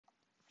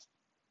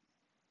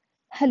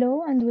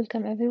Hello and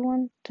welcome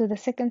everyone to the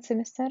second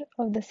semester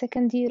of the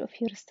second year of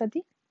your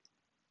study.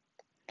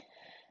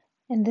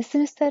 In this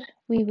semester,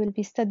 we will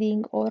be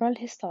studying oral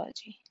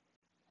histology.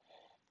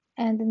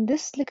 And in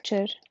this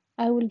lecture,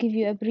 I will give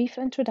you a brief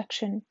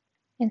introduction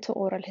into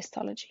oral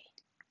histology.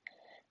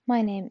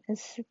 My name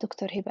is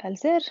Dr. Hiba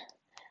Alzer,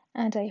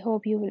 and I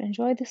hope you will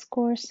enjoy this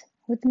course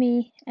with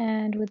me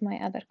and with my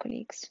other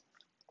colleagues.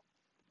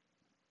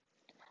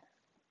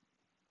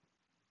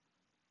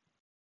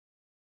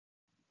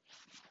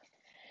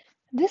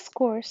 This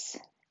course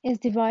is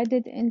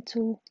divided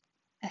into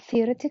a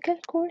theoretical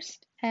course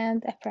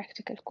and a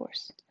practical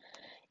course.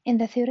 In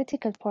the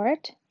theoretical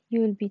part,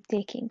 you will be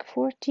taking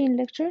 14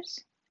 lectures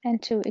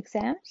and 2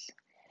 exams,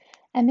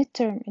 a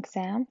midterm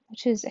exam,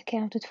 which is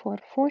accounted for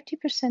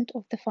 40%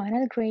 of the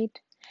final grade,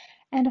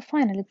 and a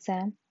final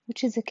exam,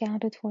 which is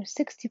accounted for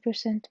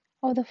 60%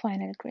 of the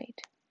final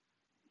grade.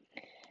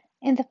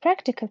 In the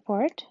practical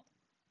part,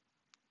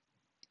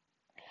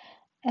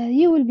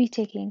 you will be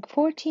taking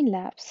 14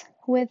 labs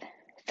with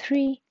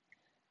 3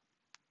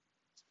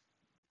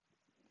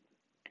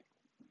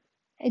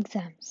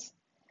 exams.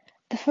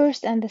 The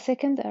first and the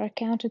second are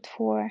accounted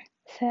for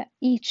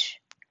each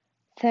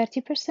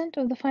 30%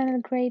 of the final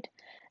grade,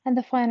 and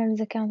the final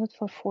is accounted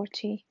for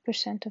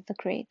 40% of the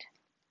grade.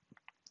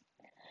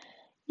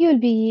 You'll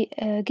be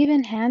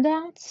given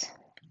handouts.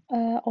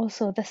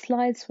 Also, the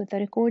slides with the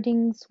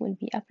recordings will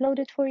be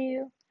uploaded for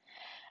you.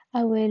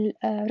 I will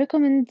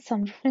recommend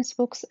some reference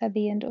books at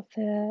the end of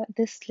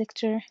this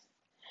lecture.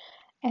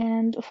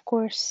 And of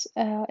course,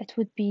 it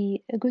would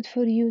be good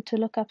for you to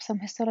look up some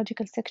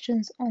histological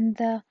sections on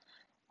the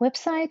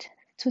website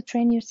to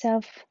train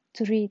yourself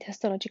to read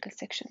histological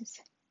sections.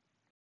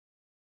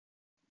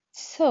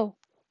 So,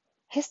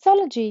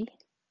 histology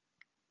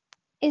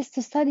is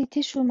to study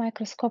tissue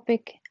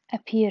microscopic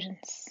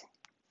appearance.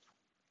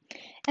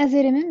 As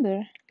you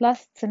remember,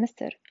 last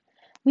semester,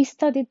 we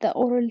studied the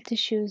oral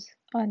tissues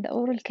and the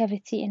oral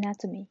cavity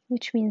anatomy,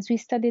 which means we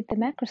studied the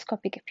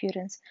macroscopic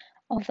appearance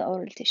of the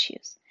oral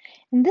tissues.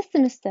 In this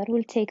semester,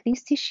 we'll take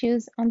these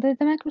tissues under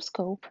the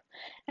microscope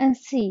and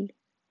see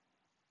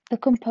the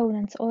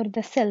components or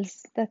the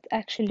cells that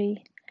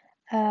actually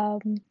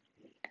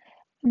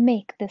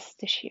make this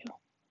tissue.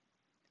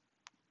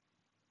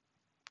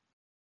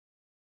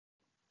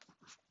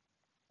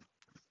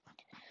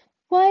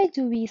 Why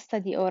do we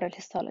study oral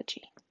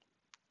histology?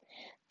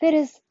 There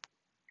is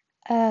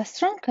a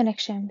strong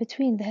connection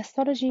between the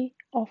histology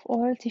of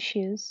oral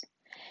tissues,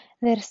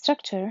 their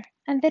structure,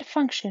 and their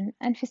function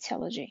and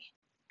physiology.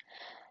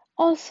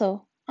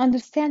 Also,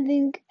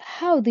 understanding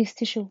how these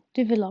tissues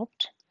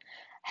developed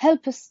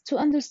help us to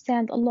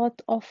understand a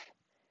lot of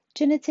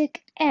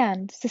genetic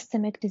and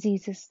systemic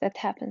diseases that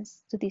happens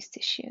to these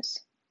tissues.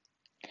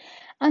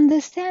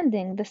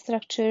 Understanding the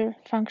structure,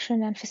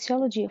 function, and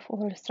physiology of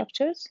oral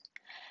structures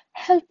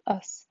help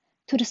us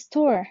to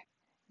restore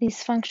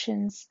these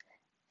functions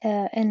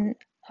in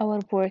our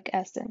work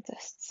as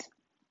dentists.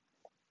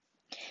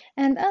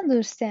 And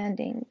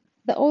understanding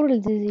the oral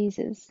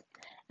diseases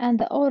and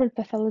the oral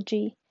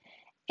pathology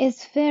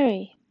is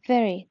very,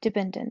 very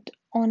dependent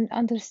on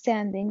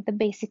understanding the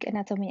basic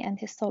anatomy and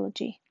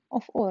histology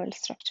of oral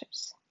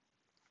structures.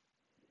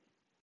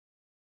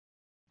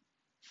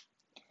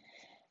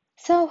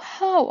 So,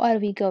 how are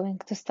we going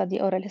to study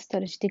oral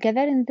histology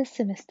together in this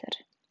semester?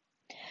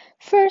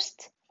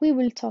 First, we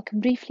will talk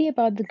briefly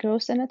about the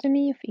gross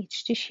anatomy of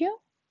each tissue,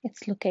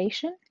 its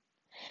location.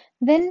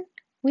 Then,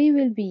 we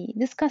will be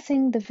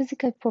discussing the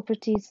physical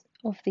properties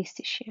of these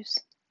tissues.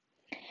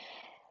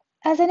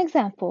 As an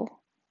example,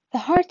 the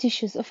hard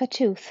tissues of a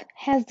tooth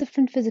has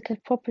different physical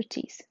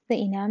properties.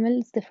 The enamel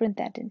is different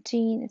than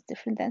dentine, is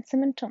different than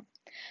cementum,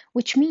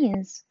 which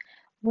means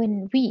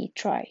when we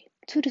try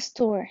to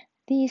restore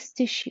these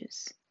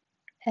tissues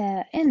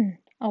in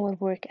our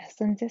work as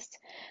dentists,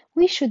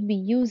 we should be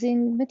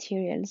using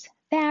materials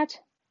that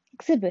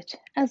exhibit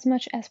as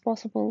much as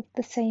possible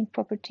the same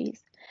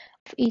properties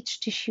of each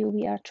tissue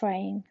we are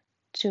trying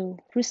to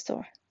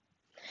restore.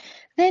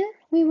 Then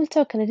we will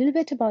talk a little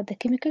bit about the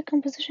chemical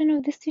composition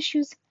of these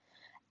tissues,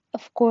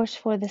 of course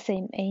for the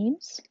same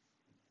aims.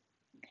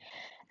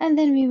 And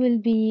then we will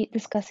be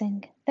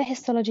discussing the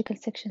histological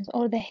sections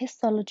or the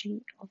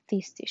histology of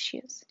these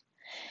tissues.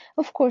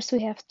 Of course, we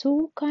have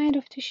 2 kinds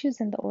of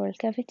tissues in the oral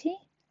cavity,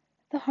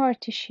 the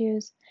hard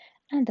tissues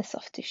and the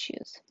soft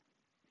tissues.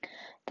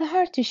 The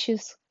hard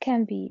tissues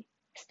can be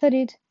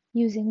studied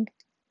using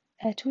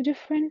 2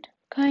 different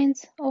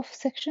kinds of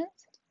sections,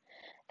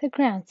 the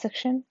ground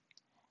section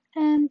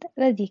and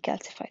the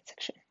decalcified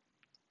section.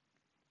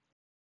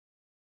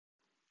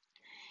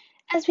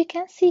 As we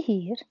can see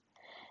here,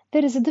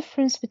 there is a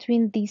difference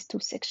between these 2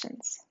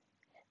 sections.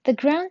 The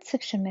ground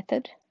section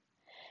method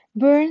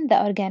burn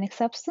the organic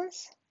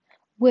substance,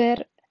 where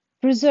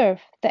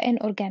preserve the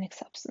inorganic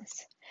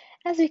substance.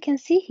 As we can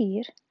see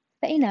here,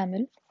 the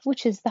enamel,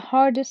 which is the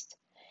hardest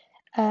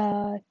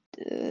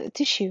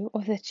tissue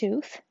of the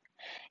tooth,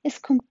 is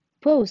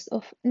composed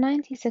of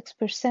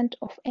 96%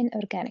 of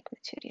inorganic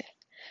material,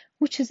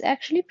 which is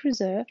actually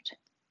preserved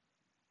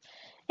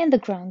in the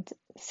ground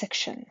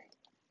section.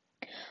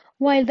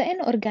 while the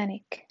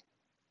inorganic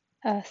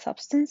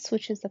substance,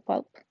 which is the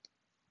pulp,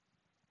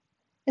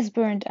 is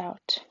burned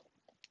out.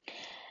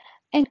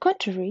 In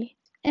contrary,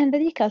 in the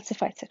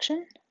decalcified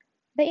section,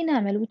 the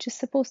enamel, which is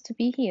supposed to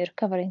be here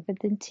covering the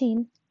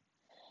dentine,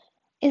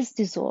 is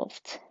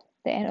dissolved.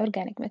 The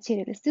inorganic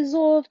material is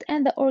dissolved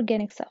and the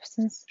organic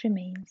substance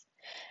remains.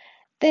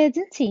 The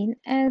dentine,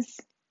 as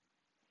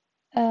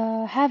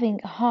having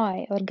a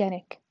high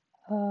organic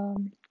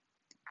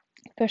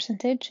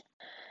percentage,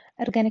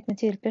 organic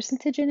material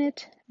percentage in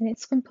it, in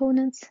its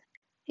components,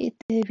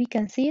 we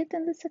can see it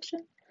in this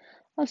section.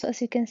 Also,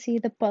 as you can see,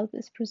 the pulp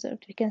is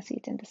preserved. We can see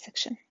it in this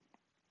section.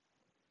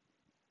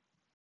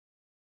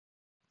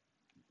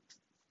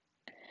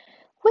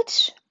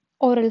 Which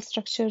oral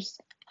structures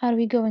are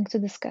we going to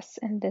discuss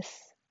in this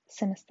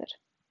semester?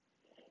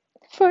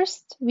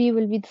 First, we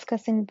will be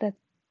discussing the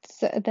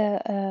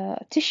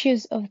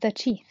tissues of the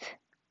teeth,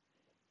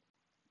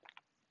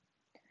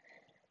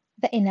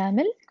 the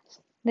enamel,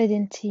 the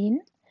dentine,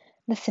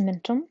 the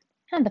cementum,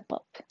 and the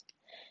pulp.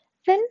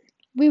 Then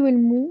we will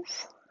move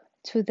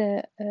to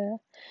the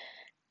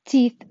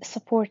teeth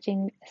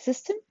supporting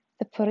system,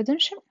 the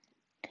periodontium,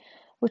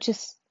 which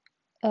is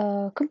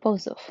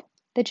composed of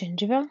the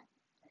gingiva,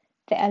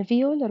 the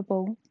alveolar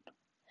bone,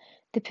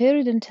 the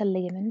periodontal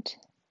ligament,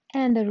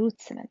 and the root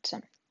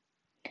cementum.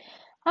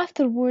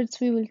 Afterwards,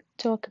 we will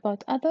talk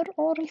about other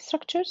oral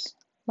structures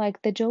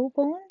like the jaw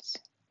bones,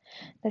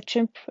 the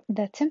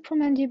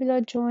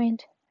temporomandibular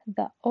joint,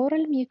 the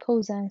oral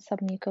mucosa and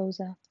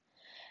submucosa.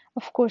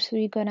 Of course,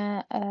 we're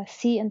gonna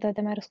see under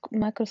the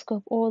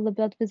microscope all the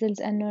blood vessels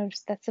and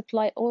nerves that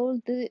supply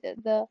all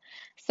the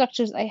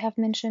structures I have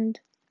mentioned.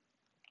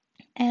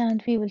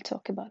 And we will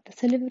talk about the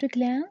salivary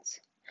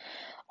glands.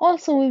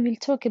 Also, we will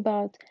talk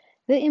about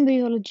the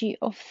embryology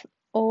of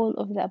all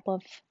of the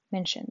above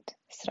mentioned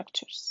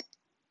structures.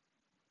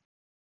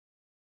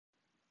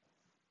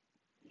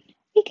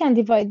 We can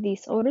divide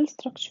these oral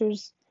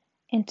structures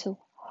into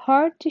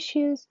hard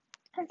tissues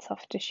and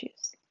soft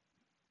tissues.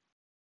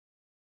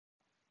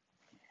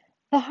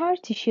 The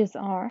hard tissues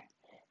are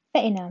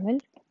the enamel,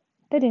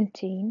 the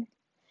dentine,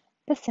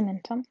 the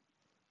cementum,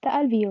 the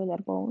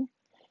alveolar bone,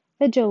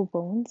 the jaw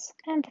bones,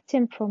 and the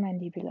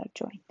temporomandibular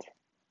joint.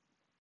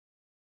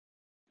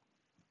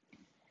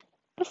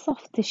 The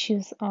soft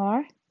tissues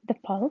are the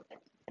pulp,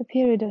 the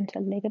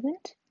periodontal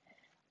ligament,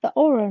 the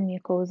oral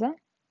mucosa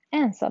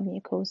and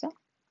submucosa,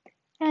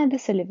 and the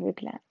salivary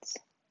glands.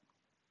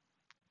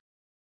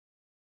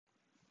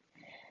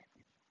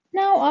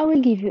 Now I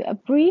will give you a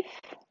brief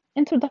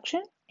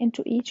introduction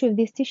into each of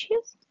these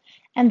tissues,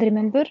 and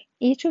remember,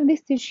 each of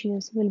these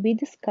tissues will be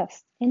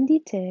discussed in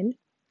detail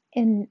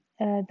in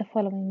the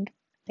following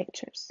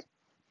lectures.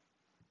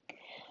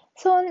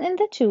 So in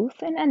the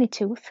tooth, in any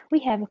tooth,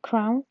 we have a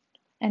crown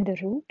and a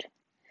root.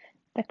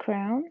 The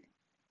crown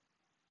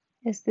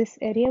is this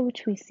area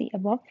which we see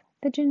above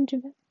the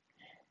gingiva,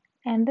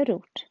 and the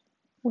root,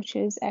 which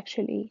is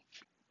actually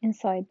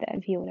inside the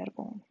alveolar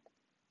bone.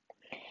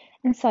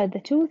 Inside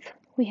the tooth,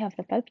 we have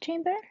the pulp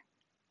chamber,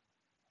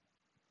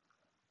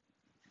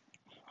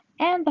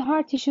 and the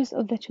hard tissues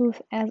of the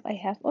tooth, as I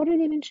have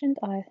already mentioned,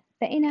 are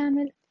the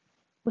enamel,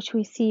 which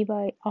we see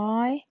by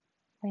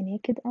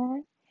naked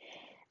eye,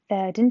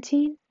 the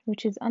dentine,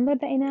 which is under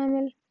the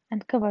enamel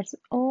and covers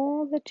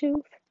all the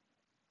tooth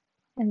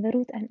in the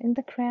root and in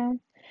the crown,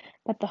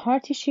 but the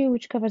hard tissue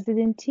which covers the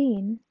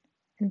dentine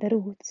and the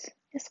roots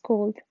is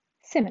called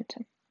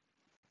cementum.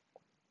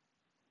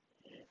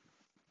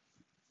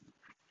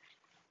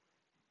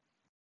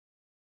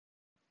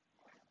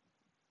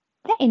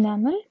 The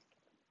enamel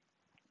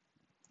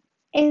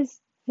is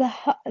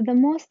the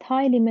most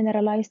highly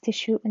mineralized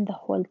tissue in the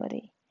whole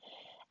body.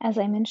 As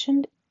I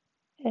mentioned,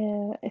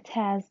 it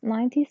has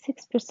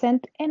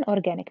 96%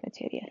 inorganic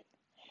material.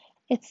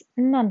 It's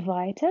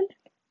non-vital,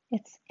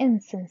 it's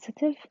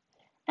insensitive,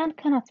 and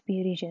cannot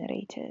be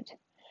regenerated.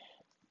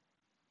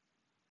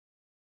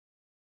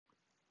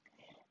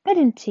 The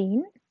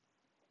dentine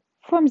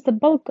forms the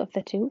bulk of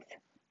the tooth.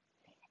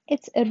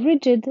 It's a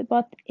rigid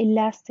but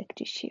elastic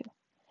tissue,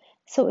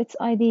 so it's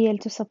ideal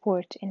to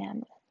support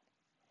enamel.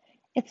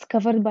 It's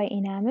covered by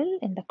enamel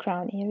in the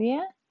crown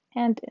area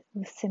and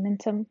with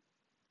cementum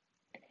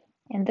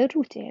in the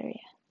root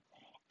area.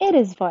 It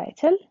is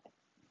vital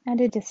and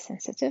it is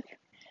sensitive,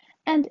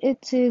 and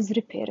it is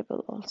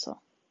repairable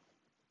also.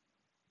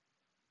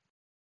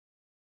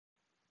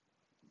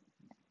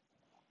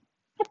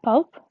 The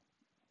pulp,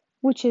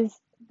 which is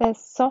the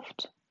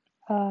soft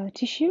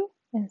tissue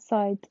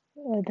inside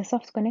the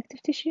soft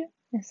connective tissue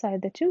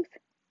inside the tooth,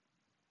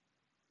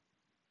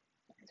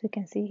 as we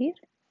can see here,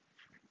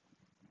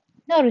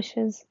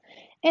 nourishes,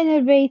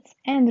 innervates,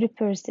 and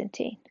repairs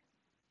dentine.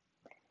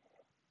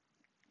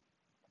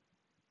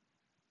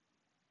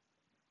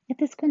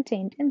 It is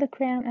contained in the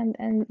crown and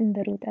in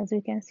the root, as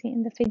we can see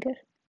in the figure.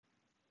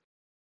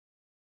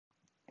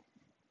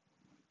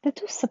 The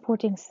two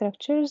supporting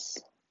structures,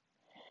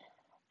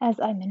 as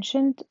I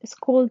mentioned, is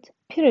called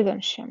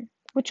periodontium,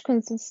 which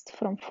consists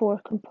from 4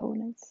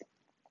 components.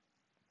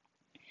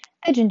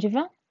 The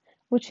gingiva,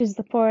 which is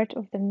the part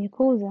of the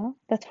mucosa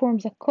that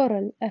forms a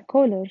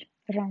collar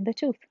around the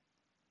tooth,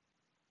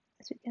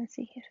 as we can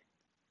see here.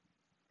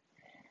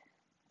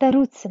 The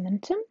root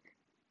cementum,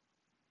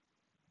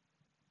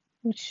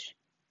 which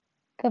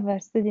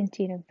covers the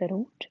dentine of the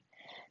root.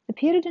 The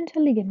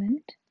periodontal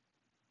ligament,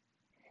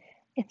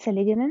 it's a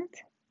ligament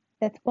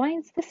that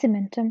binds the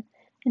cementum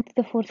into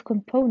the fourth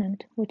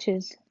component, which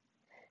is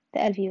the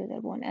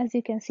alveolar bone. As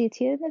you can see it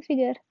here in the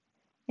figure,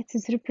 it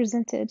is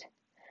represented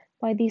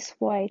by these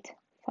white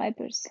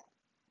fibers.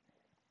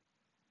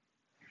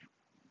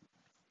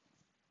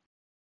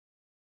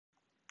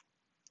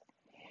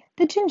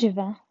 The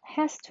gingiva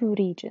has two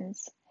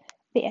regions,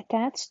 the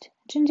attached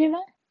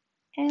gingiva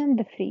and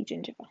the free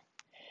gingiva.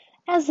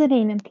 As the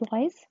name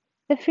implies,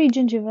 the free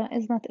gingiva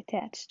is not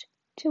attached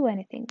to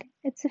anything,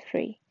 it's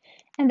free,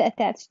 and the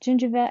attached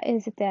gingiva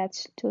is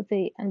attached to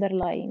the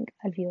underlying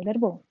alveolar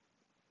bone.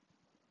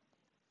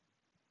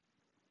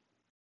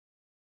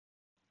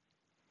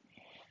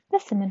 The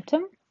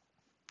cementum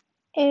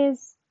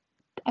is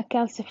a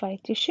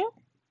calcified tissue,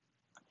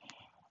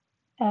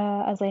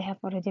 as I have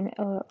already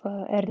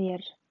earlier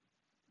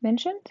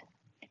mentioned.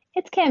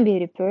 It can be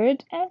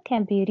repaired and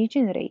can be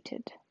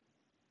regenerated.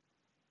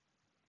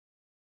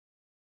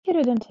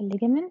 Periodontal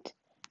ligament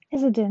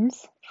is a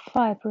dense,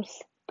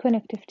 fibrous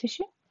connective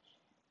tissue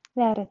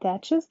that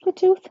attaches the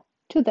tooth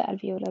to the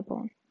alveolar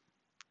bone,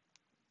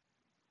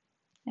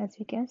 as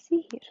you can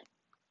see here.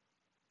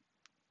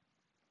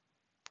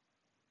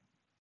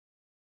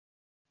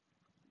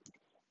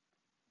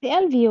 The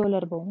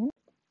alveolar bone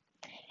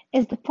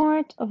is the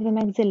part of the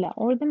maxilla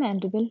or the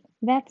mandible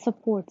that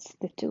supports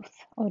the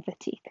tooth or the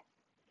teeth.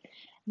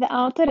 The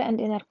outer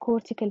and inner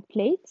cortical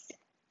plates,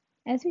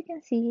 as we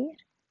can see here,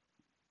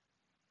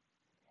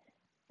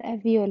 the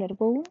alveolar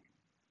bone,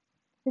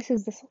 this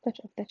is the socket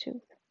of the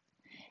tooth,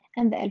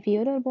 and the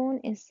alveolar bone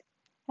is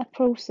a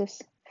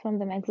process from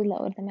the maxilla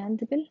or the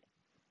mandible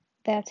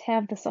that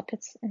have the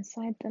sockets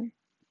inside them.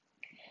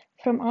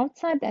 From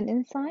outside and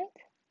inside,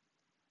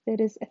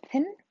 there is a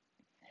thin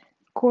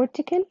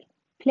cortical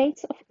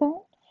plates of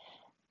bone,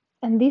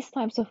 and these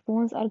types of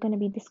bones are going to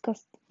be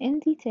discussed in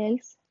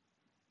details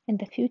in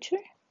the future.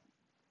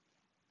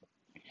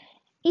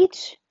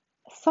 Each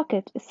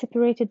socket is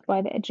separated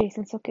by the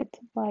adjacent socket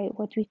by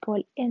what we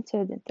call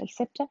interdental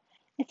septa.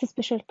 It's a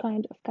special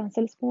kind of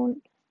cancellous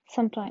bone.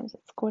 Sometimes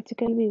it's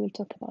cortical. We will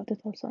talk about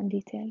it also in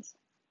details.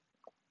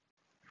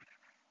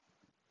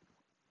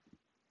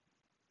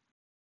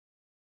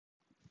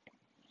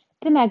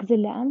 The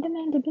maxilla and the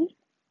mandible.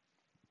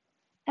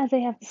 As I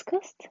have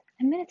discussed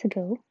a minute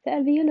ago, the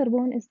alveolar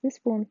bone is this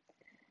bone,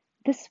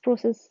 this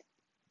process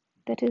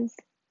that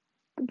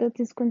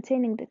is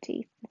containing the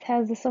teeth. It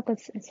has the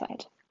sockets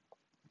inside.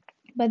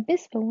 But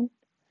this bone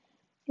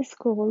is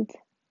called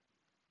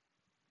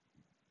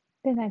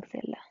the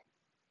maxilla,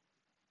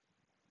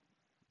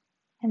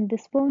 and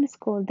this bone is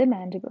called the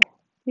mandible.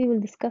 We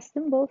will discuss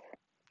them both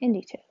in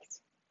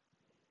details.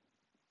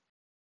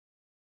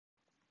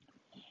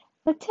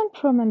 The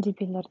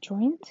temporomandibular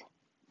joint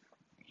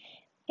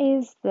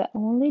is the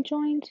only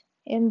joint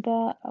in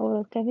the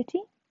oral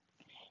cavity.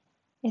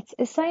 It's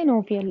a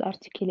synovial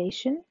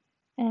articulation,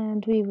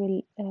 and we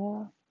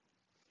will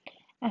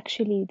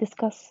actually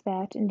discuss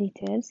that in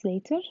details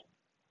later.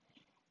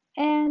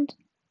 And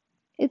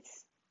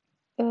it's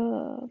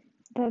the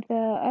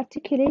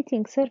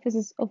articulating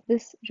surfaces of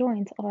this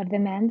joint are the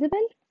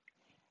mandible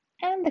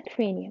and the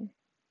cranium.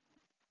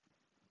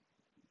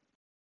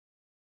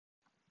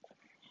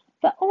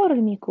 The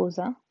oral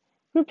mucosa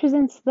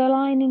represents the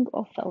lining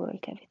of the oral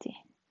cavity.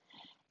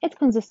 It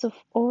consists of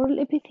oral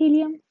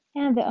epithelium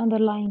and the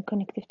underlying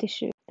connective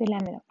tissue, the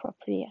lamina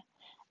propria,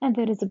 and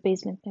there is a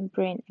basement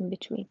membrane in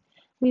between.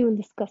 We will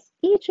discuss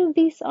each of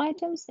these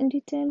items in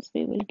details.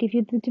 We will give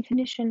you the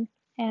definition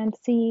and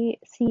see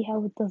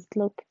how it does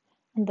look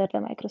under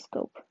the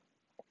microscope.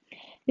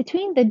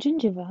 Between the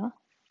gingiva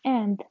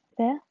and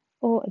the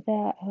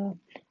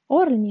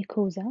oral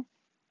mucosa,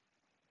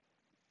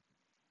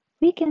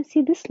 we can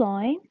see this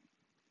line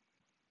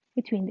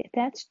between the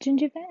attached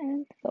gingiva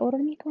and the oral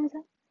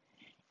mucosa.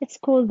 It's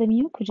called the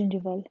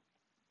mucogingival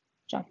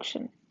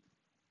junction.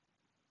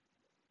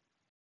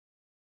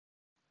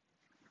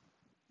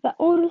 The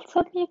oral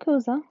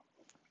submucosa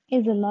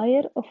is a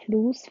layer of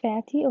loose,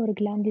 fatty, or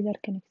glandular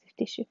connective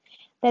tissue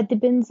that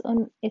depends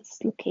on its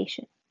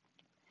location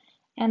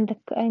and the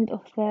kind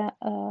of the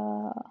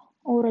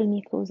oral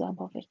mucosa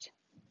above it.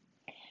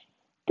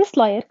 This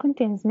layer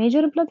contains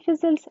major blood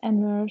vessels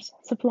and nerves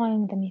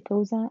supplying the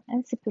mucosa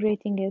and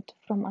separating it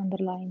from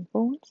underlying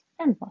bones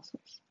and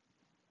muscles,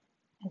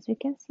 as we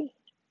can see.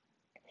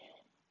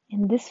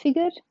 In this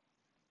figure,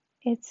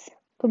 it's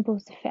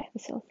composed of fatty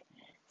cells.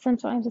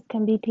 Sometimes it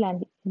can be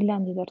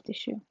glandular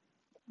tissue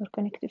or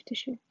connective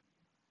tissue.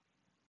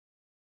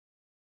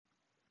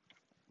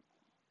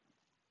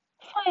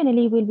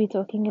 Finally, we'll be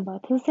talking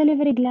about the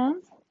salivary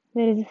glands.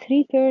 There is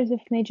 3 pairs of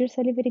major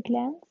salivary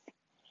glands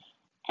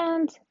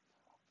and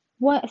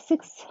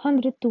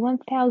 600 to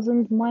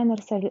 1000 minor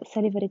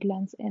salivary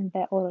glands in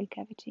the oral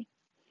cavity.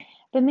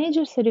 The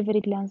major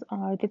salivary glands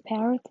are the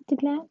parotid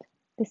gland,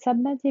 the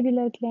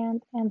submandibular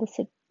gland, and the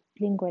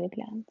sublingual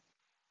gland.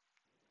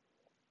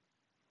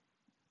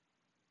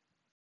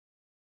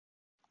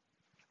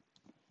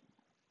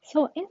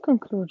 So, in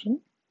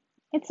conclusion,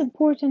 it's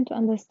important to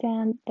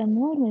understand the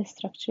normal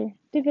structure,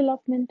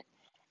 development,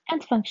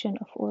 and function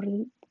of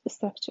oral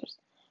structures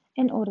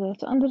in order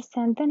to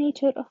understand the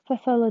nature of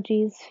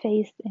pathologies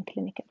faced in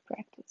clinical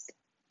practice.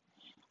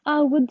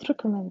 I would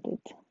recommend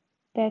it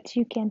that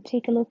you can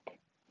take a look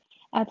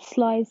at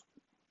slides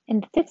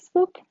in the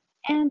textbook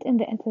and in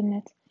the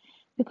internet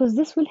because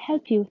this will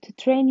help you to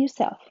train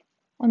yourself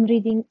on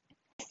reading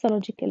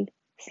histological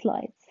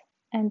slides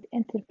and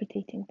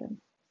interpreting them.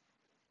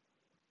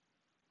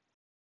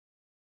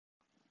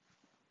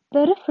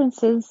 The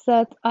references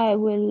that I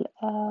will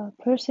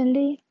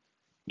personally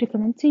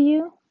recommend to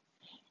you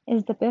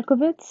is the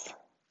Berkowitz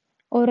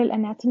Oral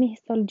Anatomy,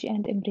 Histology,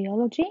 and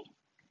Embryology.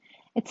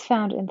 It's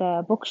found in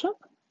the bookshop.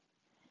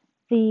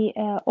 The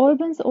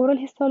Orban's Oral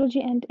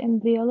Histology and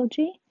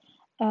Embryology.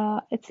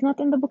 It's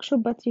not in the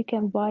bookshop, but you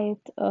can buy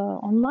it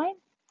online.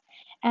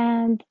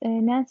 And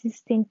Nancy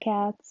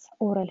Stinkat's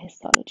Oral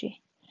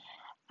Histology.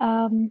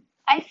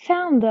 I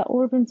found the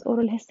Orban's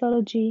Oral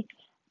Histology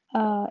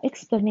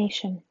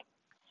explanation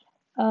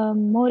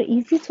more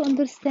easy to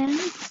understand.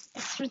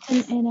 It's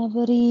written in a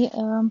very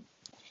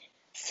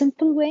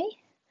simple way,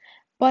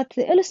 but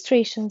the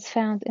illustrations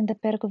found in the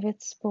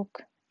Berkowitz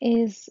book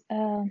is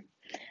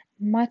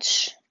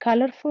much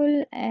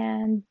colorful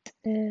and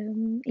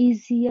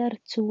easier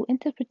to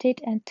interpret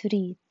and to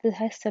read. The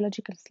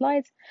histological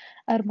slides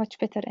are much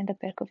better in the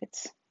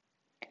Berkowitz.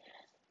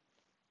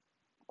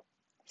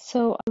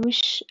 So I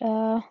wish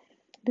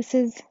this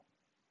is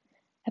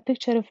a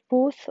picture of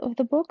both of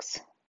the books.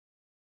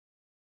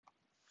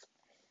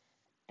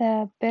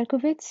 The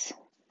Berkowitz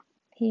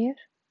here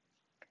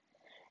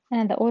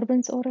and the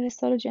Orban's Oral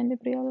Histology and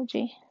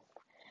Embryology.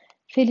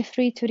 Feel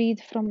free to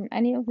read from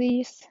any of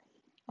these.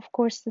 Of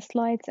course, the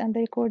slides and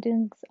the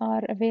recordings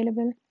are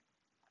available.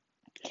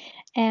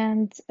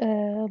 And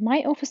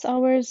my office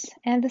hours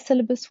and the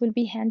syllabus will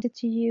be handed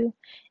to you.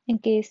 In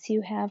case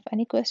you have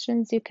any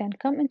questions, you can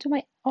come into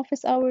my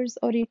office hours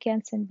or you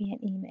can send me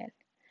an email.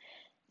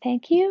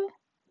 Thank you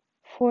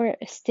for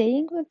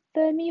staying with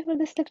me for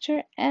this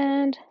lecture,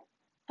 and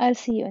I'll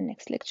see you in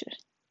next lecture.